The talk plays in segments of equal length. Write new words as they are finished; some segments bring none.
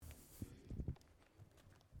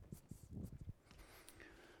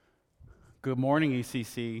Good morning,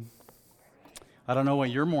 ECC. I don't know what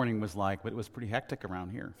your morning was like, but it was pretty hectic around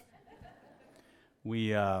here.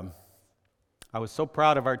 I was so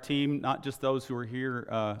proud of our team, not just those who were here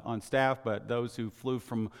on staff, but those who flew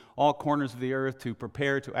from all corners of the earth to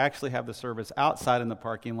prepare to actually have the service outside in the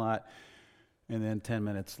parking lot. And then 10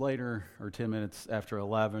 minutes later, or 10 minutes after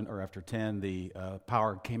 11 or after 10, the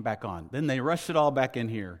power came back on. Then they rushed it all back in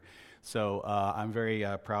here. So I'm very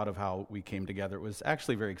proud of how we came together. It was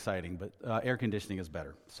actually very exciting, but air conditioning is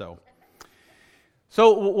better. So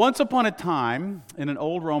once upon a time, in an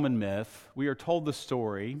old Roman myth, we are told the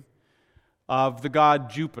story of the god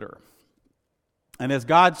Jupiter. And as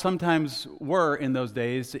gods sometimes were in those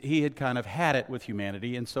days, he had kind of had it with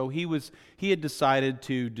humanity, and so he had decided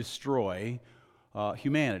to destroy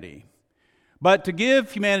humanity. But to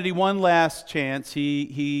give humanity one last chance,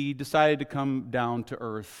 he decided to come down to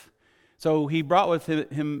earth. So he brought with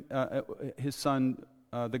him his son,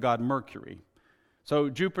 the god Mercury.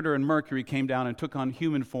 So Jupiter and Mercury came down and took on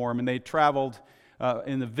human form, and they traveled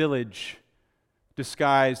in the village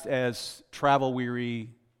disguised as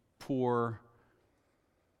travel-weary, poor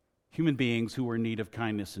human beings who were in need of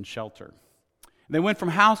kindness and shelter. They went from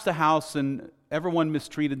house to house, and everyone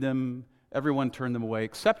mistreated them. Everyone turned them away,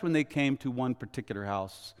 except when they came to one particular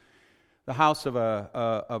house, the house of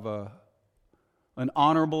an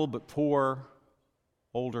honorable but poor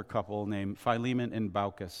older couple named Philemon and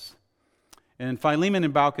Baucis. And Philemon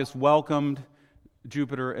and Baucis welcomed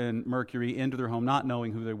Jupiter and Mercury into their home, not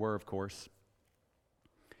knowing who they were, of course.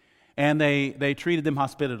 And they treated them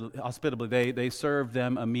hospitably. They served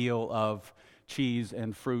them a meal of cheese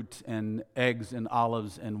and fruit and eggs and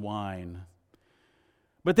olives and wine.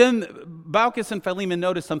 But then Baucis and Philemon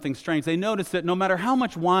noticed something strange. They noticed that no matter how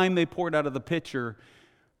much wine they poured out of the pitcher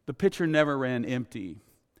never ran empty.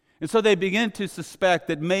 And so they began to suspect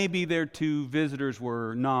that maybe their two visitors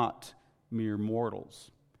were not mere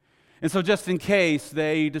mortals. And so just in case,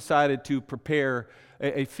 they decided to prepare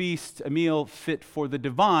a feast, a meal fit for the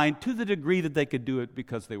divine, to the degree that they could do it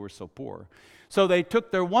because they were so poor. So they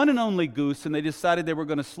took their one and only goose, and they decided they were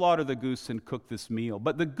going to slaughter the goose and cook this meal.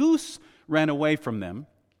 But the goose ran away from them,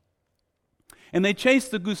 and they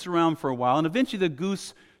chased the goose around for a while, and eventually the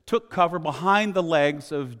goose took cover behind the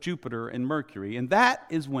legs of Jupiter and Mercury. And that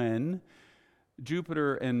is when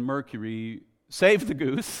Jupiter and Mercury saved the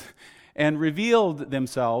goose and revealed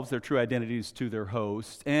themselves, their true identities, to their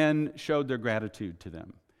host and showed their gratitude to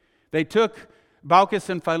them. They took Baucis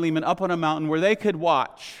and Philemon up on a mountain where they could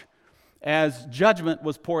watch as judgment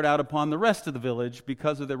was poured out upon the rest of the village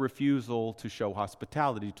because of their refusal to show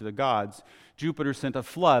hospitality to the gods. Jupiter sent a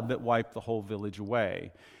flood that wiped the whole village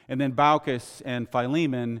away. And then Baucis and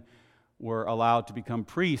Philemon were allowed to become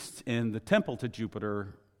priests in the temple to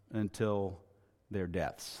Jupiter until their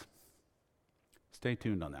deaths. Stay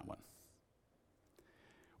tuned on that one.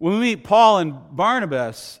 When we meet Paul and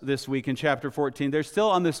Barnabas this week in chapter 14, they're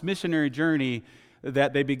still on this missionary journey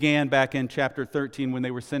that they began back in chapter 13 when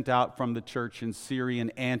they were sent out from the church in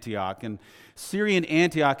Syrian Antioch. And Syrian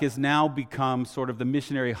Antioch has now become sort of the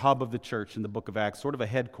missionary hub of the church in the book of Acts, sort of a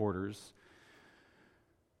headquarters.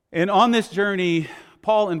 And on this journey,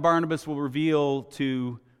 Paul and Barnabas will reveal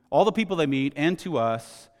to all the people they meet and to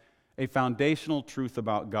us a foundational truth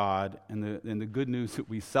about God and the good news that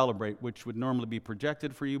we celebrate, which would normally be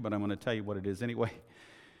projected for you, but I'm going to tell you what it is anyway.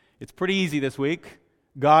 It's pretty easy this week.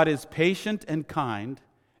 God is patient and kind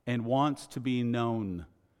and wants to be known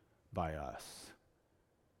by us.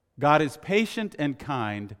 God is patient and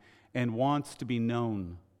kind and wants to be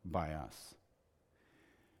known by us.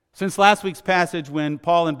 Since last week's passage, when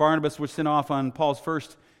Paul and Barnabas were sent off on Paul's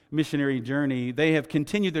first missionary journey, they have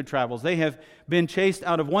continued their travels. They have been chased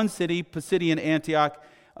out of one city, Pisidian Antioch,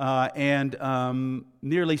 and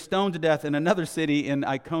nearly stoned to death in another city in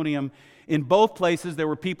Iconium. In both places, there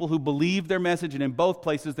were people who believed their message, and in both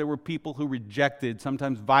places, there were people who rejected,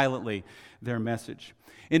 sometimes violently, their message.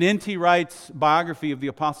 In N.T. Wright's biography of the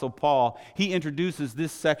Apostle Paul, he introduces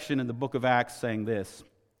this section in the book of Acts saying this,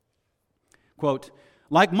 quote,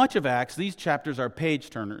 "Like much of Acts, these chapters are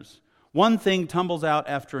page-turners. One thing tumbles out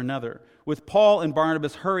after another, with Paul and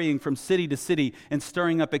Barnabas hurrying from city to city and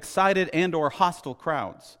stirring up excited and or hostile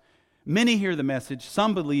crowds. Many hear the message,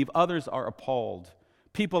 some believe, others are appalled.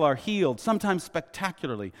 People are healed, sometimes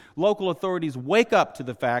spectacularly. Local authorities wake up to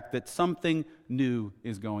the fact that something new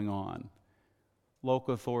is going on."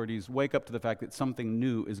 Local authorities wake up to the fact that something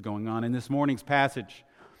new is going on. In this morning's passage,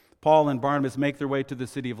 Paul and Barnabas make their way to the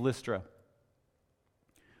city of Lystra,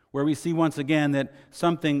 where we see once again that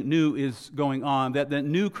something new is going on, that the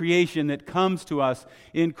new creation that comes to us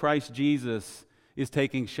in Christ Jesus is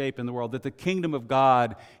taking shape in the world, that the kingdom of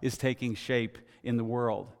God is taking shape in the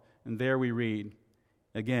world. And there we read,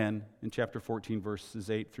 again, in chapter 14, verses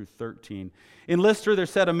 8 through 13. In Lystra there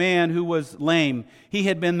sat a man who was lame. He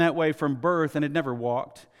had been that way from birth and had never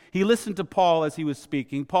walked. He listened to Paul as he was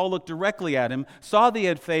speaking. Paul looked directly at him, saw that he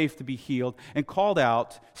had faith to be healed, and called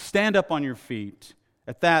out, "Stand up on your feet."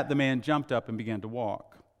 At that, the man jumped up and began to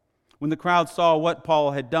walk. When the crowd saw what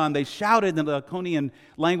Paul had done, they shouted in the Lycaonian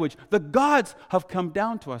language, "The gods have come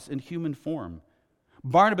down to us in human form."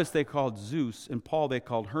 Barnabas they called Zeus, and Paul they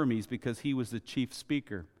called Hermes, because he was the chief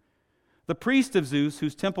speaker. The priest of Zeus,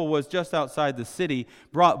 whose temple was just outside the city,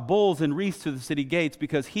 brought bulls and wreaths to the city gates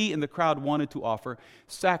because he and the crowd wanted to offer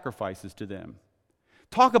sacrifices to them.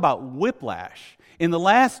 Talk about whiplash. In the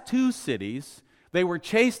last two cities, they were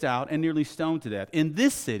chased out and nearly stoned to death. In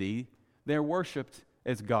this city, they're worshipped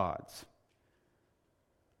as gods.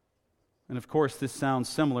 And of course, this sounds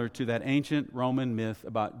similar to that ancient Roman myth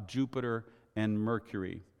about Jupiter and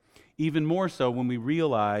Mercury. Even more so when we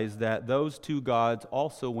realize that those two gods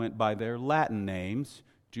also went by their Latin names.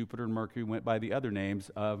 Jupiter and Mercury went by the other names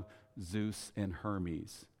of Zeus and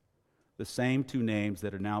Hermes. The same two names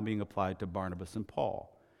that are now being applied to Barnabas and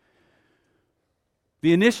Paul.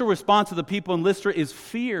 The initial response of the people in Lystra is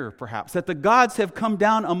fear, perhaps, that the gods have come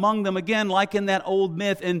down among them again, like in that old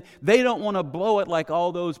myth, and they don't want to blow it like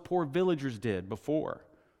all those poor villagers did before.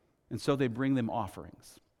 And so they bring them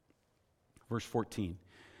offerings. Verse 14.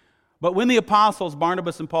 But when the apostles,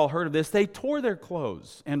 Barnabas and Paul, heard of this, they tore their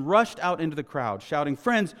clothes and rushed out into the crowd, shouting,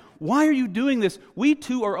 "Friends, why are you doing this? We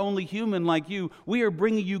too are only human like you. We are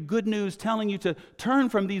bringing you good news, telling you to turn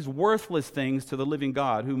from these worthless things to the living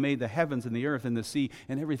God who made the heavens and the earth and the sea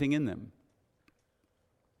and everything in them."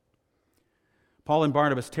 Paul and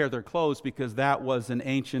Barnabas tear their clothes because that was an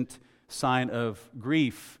ancient sign of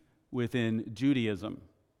grief within Judaism.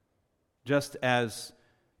 Just as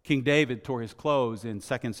King David tore his clothes in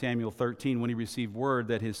 2 Samuel 13 when he received word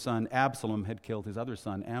that his son Absalom had killed his other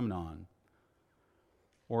son Amnon.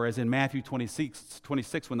 Or as in Matthew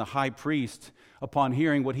 26 when the high priest, upon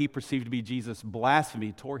hearing what he perceived to be Jesus'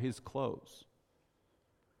 blasphemy, tore his clothes.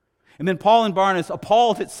 And then Paul and Barnabas,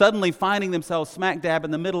 appalled at suddenly finding themselves smack dab in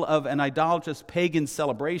the middle of an idolatrous pagan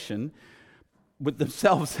celebration, with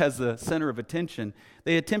themselves as the center of attention,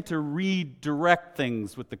 they attempt to redirect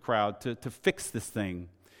things with the crowd to fix this thing.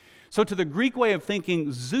 So to the Greek way of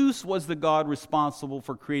thinking, Zeus was the god responsible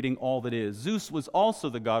for creating all that is. Zeus was also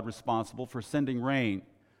the god responsible for sending rain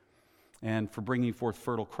and for bringing forth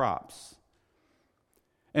fertile crops.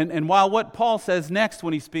 And while what Paul says next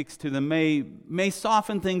when he speaks to them may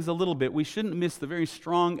soften things a little bit, we shouldn't miss the very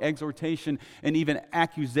strong exhortation and even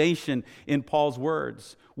accusation in Paul's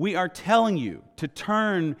words. We are telling you to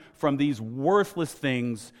turn from these worthless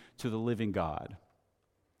things to the living God.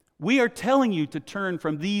 We are telling you to turn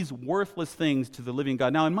from these worthless things to the living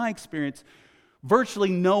God. Now, in my experience,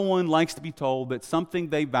 virtually no one likes to be told that something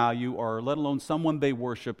they value, or let alone someone they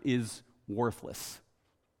worship, is worthless.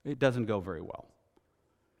 It doesn't go very well.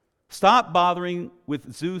 Stop bothering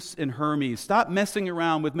with Zeus and Hermes. Stop messing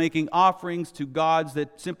around with making offerings to gods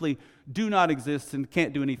that simply do not exist and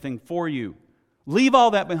can't do anything for you. Leave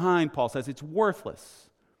all that behind, Paul says. It's worthless.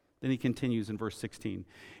 Then he continues in verse 16.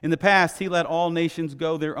 In the past, he let all nations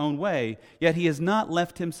go their own way, yet he has not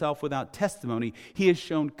left himself without testimony. He has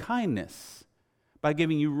shown kindness by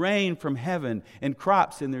giving you rain from heaven and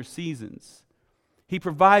crops in their seasons. He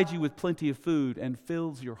provides you with plenty of food and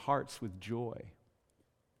fills your hearts with joy.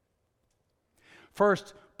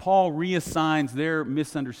 First, Paul reassigns their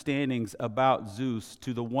misunderstandings about Zeus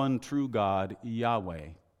to the one true God, Yahweh.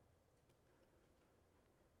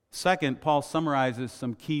 Second, Paul summarizes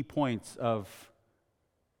some key points of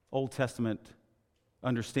Old Testament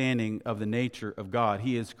understanding of the nature of God.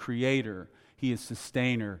 He is creator, he is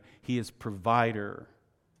sustainer, he is provider,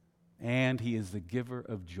 and he is the giver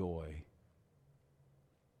of joy.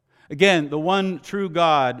 Again, the one true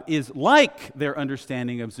God is like their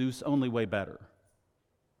understanding of Zeus, only way better.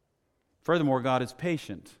 Furthermore, God is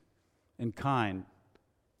patient and kind,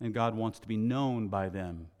 and God wants to be known by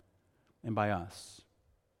them and by us.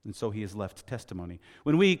 And so he has left testimony.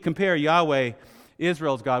 When we compare Yahweh,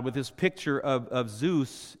 Israel's God, with this picture of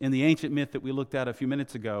Zeus in the ancient myth that we looked at a few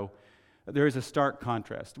minutes ago, there is a stark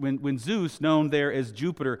contrast. When Zeus, known there as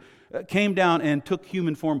Jupiter, came down and took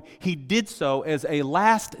human form, he did so as a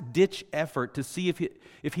last-ditch effort to see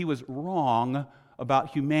if he was wrong about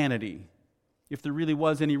humanity, if there really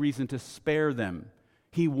was any reason to spare them.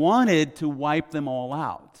 He wanted to wipe them all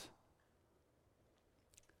out.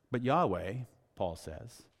 But Yahweh, Paul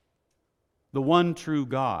says, the one true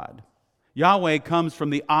God, Yahweh comes from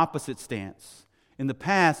the opposite stance. In the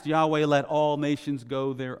past, Yahweh let all nations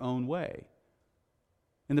go their own way.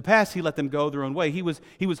 In the past, he let them go their own way. He was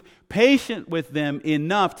patient with them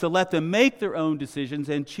enough to let them make their own decisions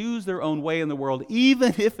and choose their own way in the world,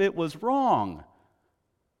 even if it was wrong.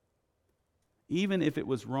 Even if it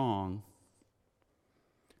was wrong.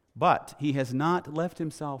 But he has not left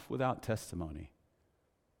himself without testimony.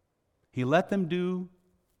 He let them do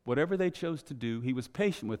whatever they chose to do. He was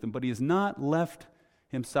patient with them, but he has not left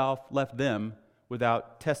them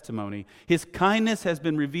without testimony. His kindness has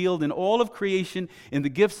been revealed in all of creation, in the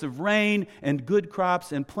gifts of rain and good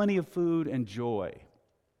crops and plenty of food and joy.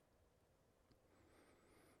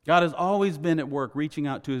 God has always been at work reaching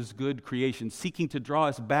out to his good creation, seeking to draw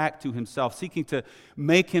us back to himself, seeking to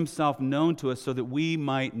make himself known to us so that we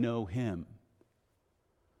might know him.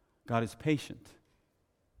 God is patient.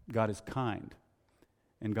 God is kind.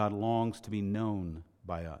 And God longs to be known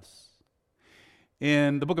by us.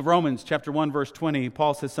 In the book of Romans, chapter 1, verse 20,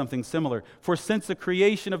 Paul says something similar. For since the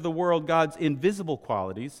creation of the world, God's invisible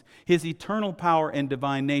qualities, his eternal power and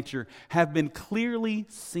divine nature, have been clearly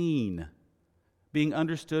seen, being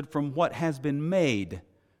understood from what has been made,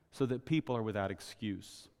 so that people are without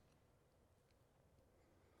excuse.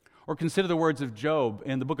 Or consider the words of Job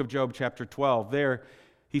in the book of Job, chapter 12. There,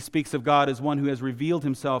 he speaks of God as one who has revealed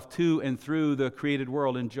himself to and through the created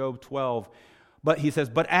world in Job 12. But he says,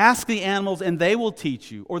 but ask the animals and they will teach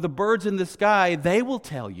you, or the birds in the sky, they will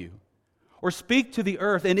tell you. Or speak to the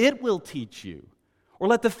earth and it will teach you. Or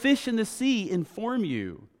let the fish in the sea inform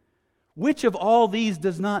you. Which of all these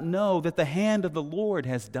does not know that the hand of the Lord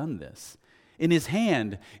has done this? In his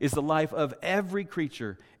hand is the life of every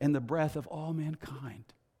creature and the breath of all mankind.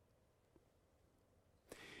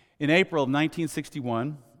 In April of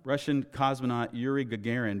 1961, Russian cosmonaut Yuri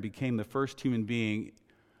Gagarin became the first human being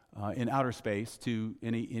in outer space,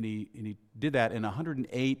 and he did that in a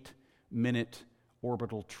 108-minute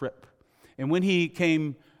orbital trip. And when he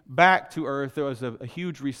came back to Earth, there was a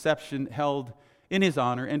huge reception held in his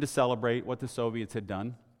honor and to celebrate what the Soviets had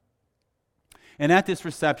done. And at this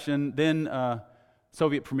reception, then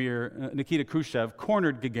Soviet Premier Nikita Khrushchev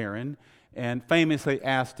cornered Gagarin and famously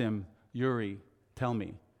asked him, Yuri, tell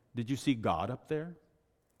me, did you see God up there?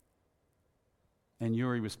 And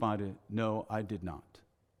Yuri responded, no, I did not.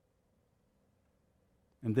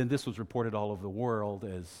 And then this was reported all over the world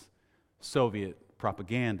as Soviet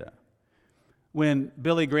propaganda. When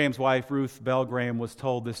Billy Graham's wife, Ruth Bell Graham, was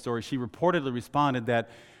told this story, she reportedly responded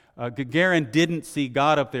that Gagarin didn't see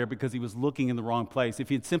God up there because he was looking in the wrong place. If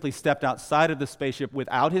he had simply stepped outside of the spaceship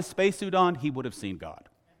without his spacesuit on, he would have seen God.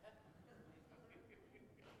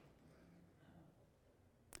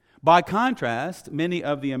 By contrast, many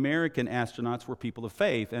of the American astronauts were people of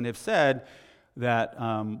faith and have said that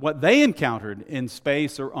what they encountered in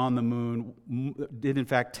space or on the moon did in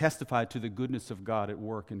fact testify to the goodness of God at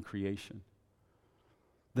work in creation.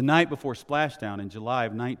 The night before splashdown in July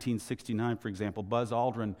of 1969, for example, Buzz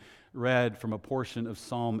Aldrin read from a portion of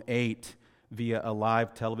Psalm 8 via a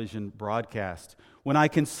live television broadcast. When I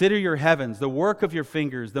consider your heavens, the work of your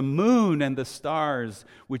fingers, the moon and the stars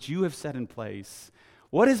which you have set in place,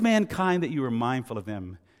 what is mankind that you are mindful of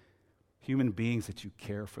them? Human beings that you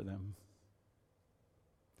care for them.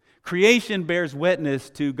 Creation bears witness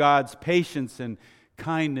to God's patience and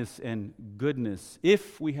kindness and goodness,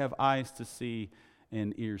 if we have eyes to see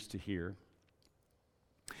and ears to hear.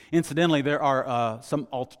 Incidentally, there are some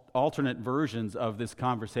alternate versions of this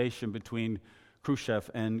conversation between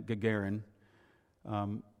Khrushchev and Gagarin.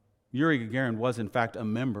 Yuri Gagarin was, in fact, a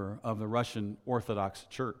member of the Russian Orthodox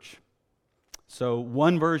Church. So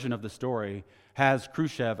one version of the story has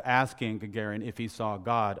Khrushchev asking Gagarin if he saw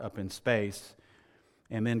God up in space,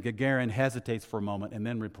 and then Gagarin hesitates for a moment and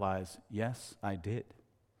then replies, yes, I did.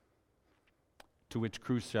 To which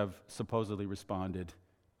Khrushchev supposedly responded,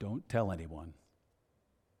 don't tell anyone.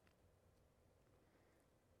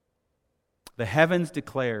 The heavens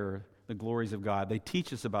declare the glories of God. They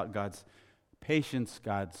teach us about God's patience,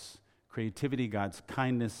 God's creativity, God's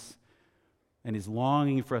kindness, and his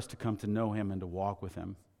longing for us to come to know him and to walk with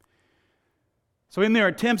him. So in their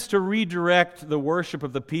attempts to redirect the worship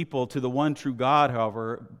of the people to the one true God,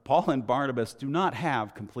 however, Paul and Barnabas do not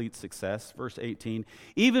have complete success. Verse 18,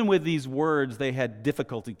 even with these words, they had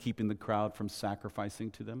difficulty keeping the crowd from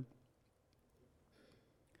sacrificing to them.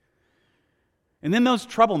 And then those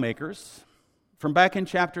troublemakers, from back in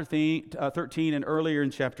chapter 13 and earlier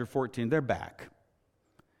in chapter 14, they're back.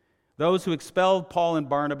 Those who expelled Paul and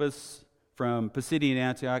Barnabas from Pisidian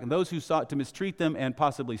Antioch, and those who sought to mistreat them and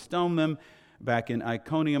possibly stone them back in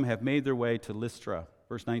Iconium have made their way to Lystra.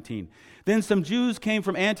 Verse 19. Then some Jews came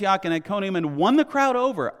from Antioch and Iconium and won the crowd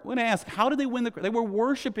over. I'm going to ask, how did they win the crowd? They were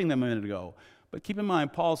worshiping them a minute ago. But keep in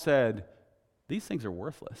mind, Paul said, these things are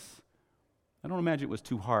worthless. I don't imagine it was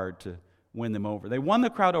too hard to win them over. They won the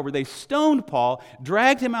crowd over. They stoned Paul,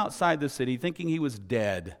 dragged him outside the city, thinking he was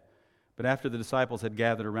dead. But after the disciples had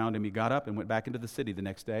gathered around him, he got up and went back into the city. The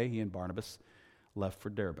next day, he and Barnabas left for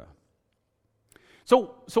Derbe.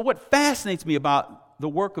 So what fascinates me about the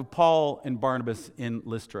work of Paul and Barnabas in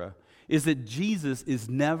Lystra is that Jesus is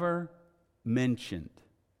never mentioned.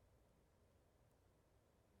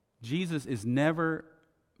 Jesus is never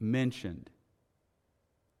mentioned.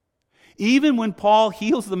 Even when Paul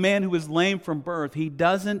heals the man who is lame from birth, he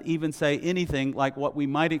doesn't even say anything like what we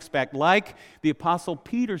might expect, like the Apostle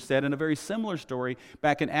Peter said in a very similar story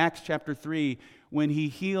back in Acts chapter 3 when he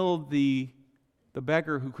healed the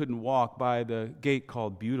beggar who couldn't walk by the gate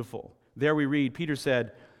called Beautiful. There we read, Peter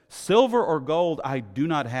said, "Silver or gold I do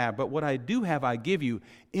not have, but what I do have I give you.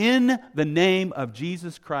 In the name of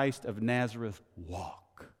Jesus Christ of Nazareth,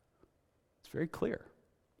 walk." It's very clear.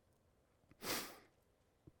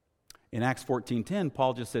 In Acts 14:10,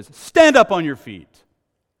 Paul just says, "Stand up on your feet."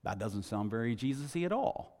 That doesn't sound very Jesus-y at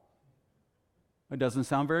all. It doesn't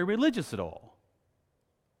sound very religious at all.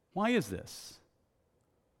 Why is this?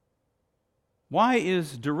 Why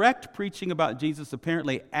is direct preaching about Jesus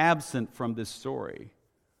apparently absent from this story?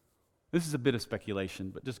 This is a bit of speculation,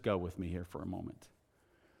 but just go with me here for a moment.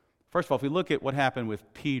 First of all, if we look at what happened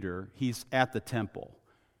with Peter, he's at the temple.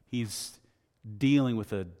 He's dealing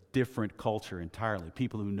with a different culture entirely,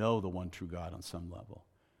 people who know the one true God on some level.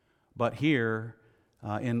 But here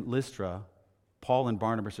in Lystra, Paul and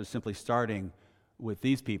Barnabas are simply starting with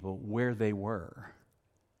these people where they were.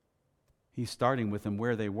 He's starting with them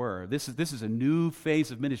where they were. This is a new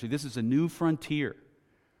phase of ministry. This is a new frontier.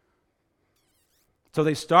 So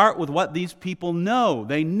they start with what these people know.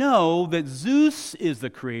 They know that Zeus is the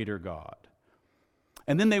creator God.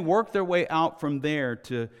 And then they work their way out from there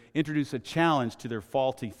to introduce a challenge to their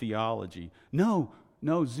faulty theology. No,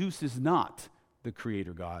 Zeus is not the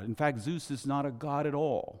creator God. In fact, Zeus is not a god at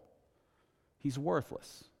all. He's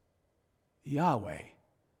worthless. Yahweh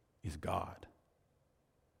is God.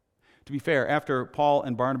 To be fair, after Paul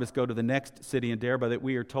and Barnabas go to the next city in Derbe, that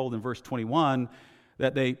we are told in verse 21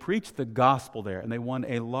 that they preached the gospel there and they won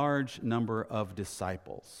a large number of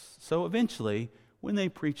disciples. So eventually, when they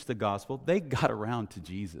preached the gospel, they got around to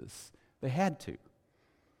Jesus. They had to.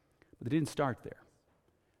 But they didn't start there.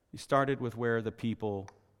 They started with where the people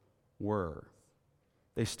were.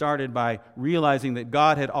 They started by realizing that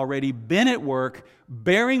God had already been at work,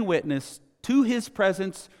 bearing witness to His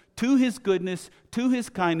presence, to His goodness, to His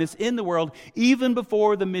kindness in the world, even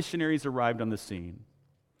before the missionaries arrived on the scene.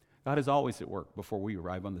 God is always at work before we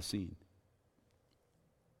arrive on the scene.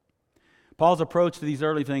 Paul's approach to these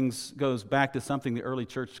early things goes back to something the early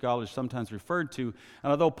church scholars sometimes referred to,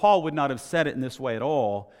 and although Paul would not have said it in this way at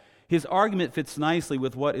all, his argument fits nicely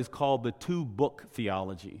with what is called the two-book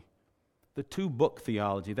theology. The two-book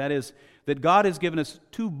theology. That is, that God has given us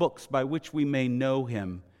two books by which we may know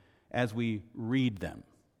Him as we read them.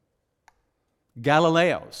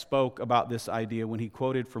 Galileo spoke about this idea when he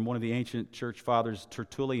quoted from one of the ancient church fathers,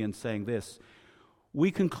 Tertullian, saying this: "We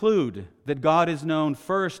conclude that God is known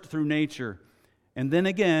first through nature, and then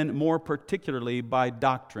again, more particularly, by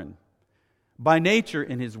doctrine. By nature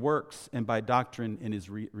in His works, and by doctrine in His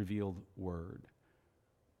revealed word."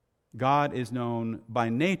 God is known by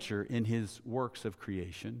nature in His works of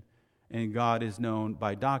creation, and God is known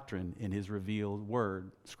by doctrine in His revealed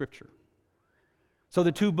word, Scripture. So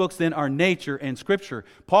the two books then are nature and Scripture.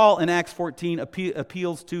 Paul in Acts 14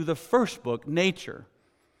 appeals to the first book, nature,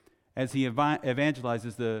 as he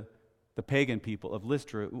evangelizes the pagan people of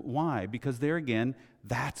Lystra. Why? Because there again,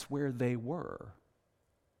 that's where they were.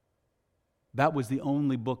 That was the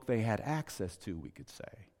only book they had access to, we could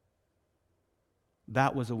say.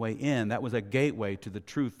 That was a way in. That was a gateway to the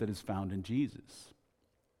truth that is found in Jesus.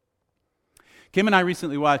 Kim and I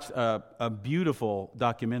recently watched a beautiful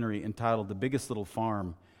documentary entitled The Biggest Little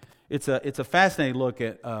Farm. It's a fascinating look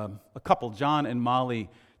at a couple, John and Molly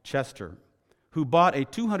Chester, who bought a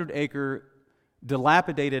 200-acre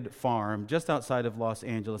dilapidated farm just outside of Los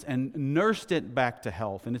Angeles and nursed it back to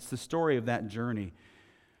health. And it's the story of that journey.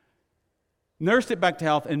 Nursed it back to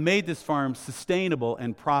health and made this farm sustainable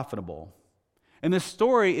and profitable. And this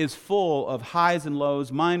story is full of highs and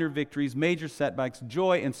lows, minor victories, major setbacks,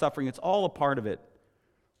 joy and suffering. It's all a part of it.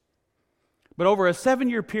 But over a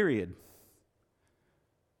 7-year period,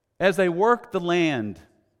 as they work the land,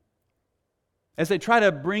 as they try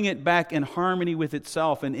to bring it back in harmony with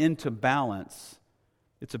itself and into balance,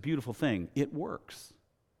 it's a beautiful thing. It works.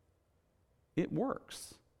 It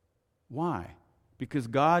works. Why? Because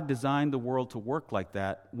God designed the world to work like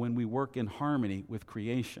that when we work in harmony with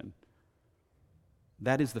creation.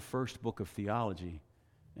 That is the first book of theology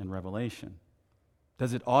in Revelation.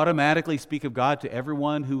 Does it automatically speak of God to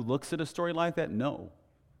everyone who looks at a story like that? No,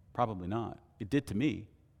 probably not. It did to me.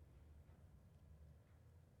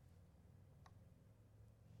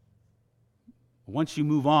 Once you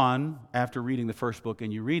move on after reading the first book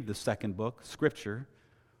and you read the second book, Scripture,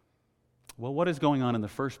 well, what is going on in the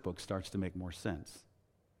first book starts to make more sense.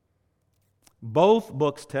 Both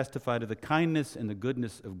books testify to the kindness and the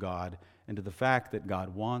goodness of God and to the fact that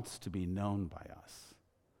God wants to be known by us.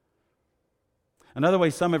 Another way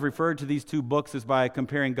some have referred to these two books is by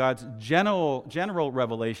comparing God's general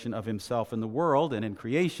revelation of himself in the world and in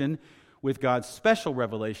creation with God's special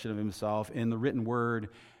revelation of himself in the written word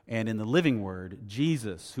and in the living word,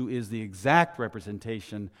 Jesus, who is the exact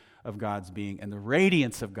representation of God's being and the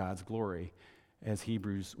radiance of God's glory, as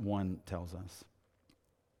Hebrews 1 tells us.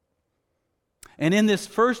 And in this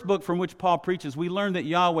first book from which Paul preaches, we learn that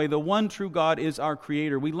Yahweh, the one true God, is our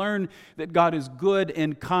creator. We learn that God is good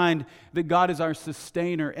and kind, that God is our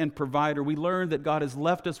sustainer and provider. We learn that God has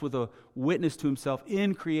left us with a witness to himself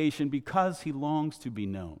in creation because he longs to be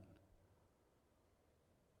known.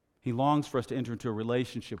 He longs for us to enter into a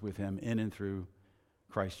relationship with him in and through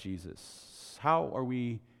Christ Jesus. How are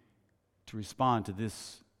we to respond to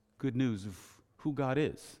this good news of who God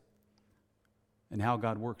is and how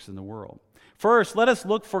God works in the world? First, let us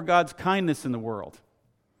look for God's kindness in the world.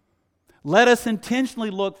 Let us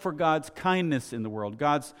intentionally look for God's kindness in the world,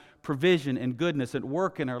 God's provision and goodness at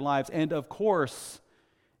work in our lives, and of course,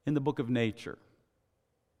 in the book of nature.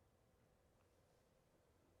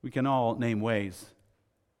 We can all name ways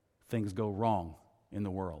things go wrong in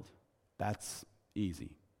the world. That's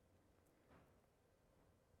easy.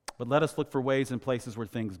 But let us look for ways and places where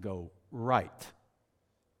things go right,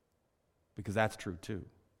 because that's true too.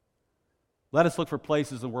 Let us look for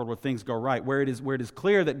places in the world where things go right, where it is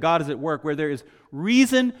clear that God is at work, where there is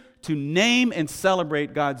reason to name and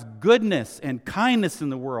celebrate God's goodness and kindness in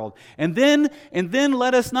the world. And then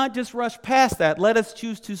let us not just rush past that. Let us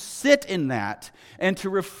choose to sit in that and to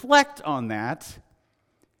reflect on that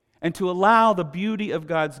and to allow the beauty of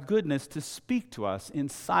God's goodness to speak to us in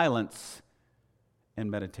silence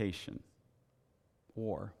and meditation.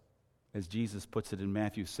 Or, as Jesus puts it in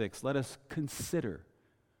Matthew 6, let us consider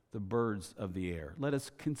the birds of the air. Let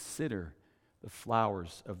us consider the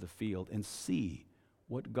flowers of the field and see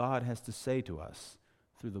what God has to say to us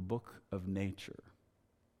through the book of nature.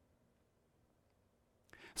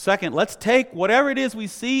 Second, let's take whatever it is we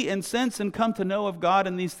see and sense and come to know of God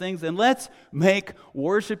in these things, and let's make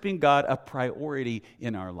worshiping God a priority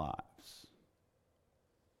in our lives.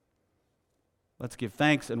 Let's give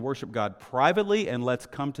thanks and worship God privately, and let's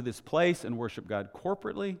come to this place and worship God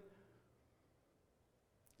corporately.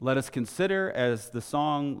 Let us consider, as the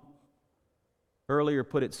song earlier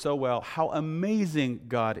put it so well, how amazing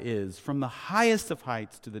God is, from the highest of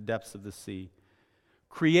heights to the depths of the sea.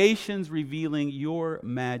 Creations revealing your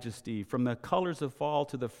majesty, from the colors of fall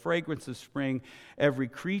to the fragrance of spring, every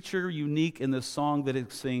creature unique in the song that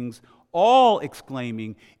it sings, all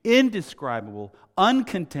exclaiming, indescribable,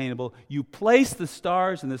 uncontainable. You place the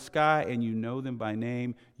stars in the sky and you know them by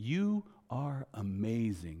name. You are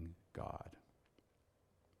amazing, God.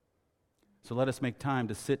 So let us make time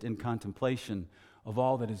to sit in contemplation of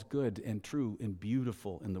all that is good and true and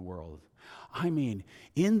beautiful in the world. I mean,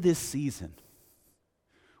 in this season,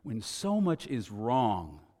 when so much is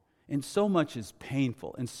wrong and so much is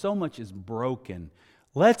painful and so much is broken,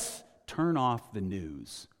 let's turn off the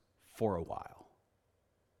news for a while.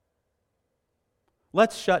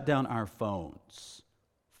 Let's shut down our phones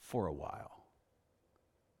for a while.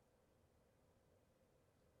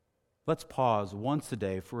 Let's pause once a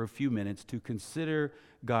day for a few minutes to consider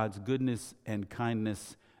God's goodness and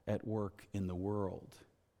kindness at work in the world.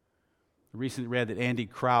 I recently read that Andy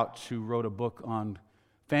Crouch, who wrote a book on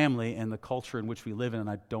family and the culture in which we live in, and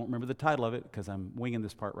I don't remember the title of it because I'm winging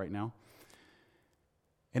this part right now.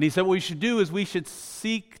 And he said what we should do is we should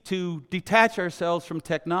seek to detach ourselves from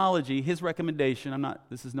technology. His recommendation,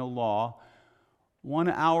 this is no law, 1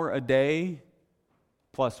 hour a day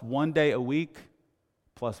plus 1 day a week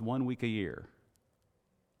plus 1 week a year.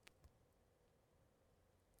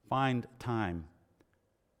 Find time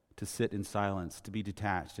to sit in silence, to be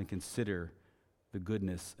detached and consider the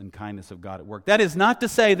goodness and kindness of God at work. That is not to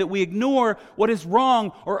say that we ignore what is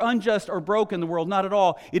wrong or unjust or broken in the world. Not at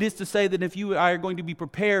all. It is to say that if you and I are going to be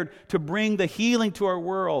prepared to bring the healing to our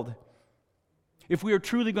world, if we are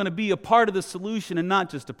truly going to be a part of the solution and not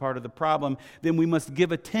just a part of the problem, then we must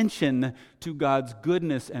give attention to God's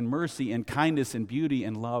goodness and mercy and kindness and beauty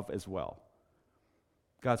and love as well.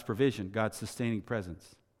 God's provision, God's sustaining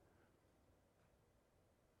presence.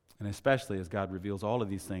 And especially as God reveals all of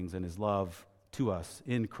these things in His love to us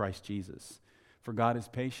in Christ Jesus. For God is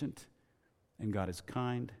patient, and God is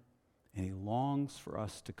kind, and He longs for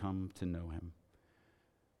us to come to know Him.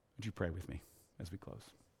 Would you pray with me as we close?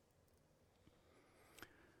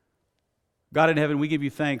 God in heaven, we give you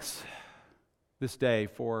thanks this day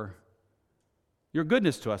for your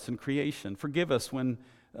goodness to us in creation. Forgive us when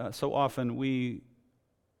so often we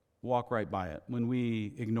walk right by it, when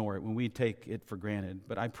we ignore it, when we take it for granted.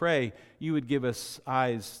 But I pray you would give us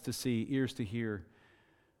eyes to see, ears to hear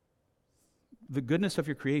the goodness of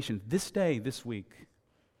your creation this day, this week,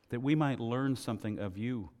 that we might learn something of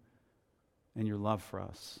you and your love for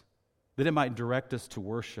us, that it might direct us to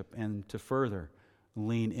worship and to further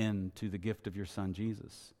lean into the gift of your Son,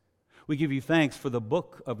 Jesus. We give you thanks for the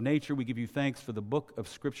book of nature. We give you thanks for the book of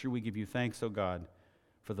Scripture. We give you thanks, O God,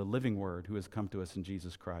 for the living Word who has come to us in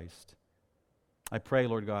Jesus Christ. I pray,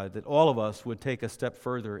 Lord God, that all of us would take a step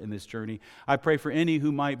further in this journey. I pray for any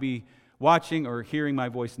who might be watching or hearing my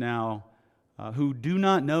voice now who do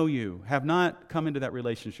not know you, have not come into that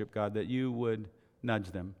relationship, God, that you would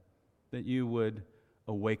nudge them, that you would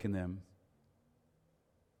awaken them,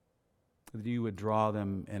 that you would draw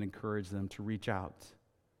them and encourage them to reach out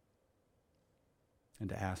and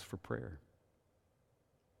to ask for prayer.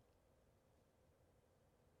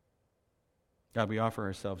 God, we offer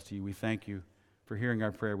ourselves to you. We thank you for hearing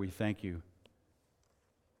our prayer. We thank you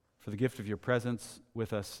for the gift of your presence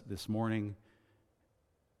with us this morning.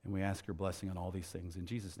 And we ask your blessing on all these things. In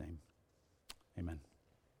Jesus' name, amen.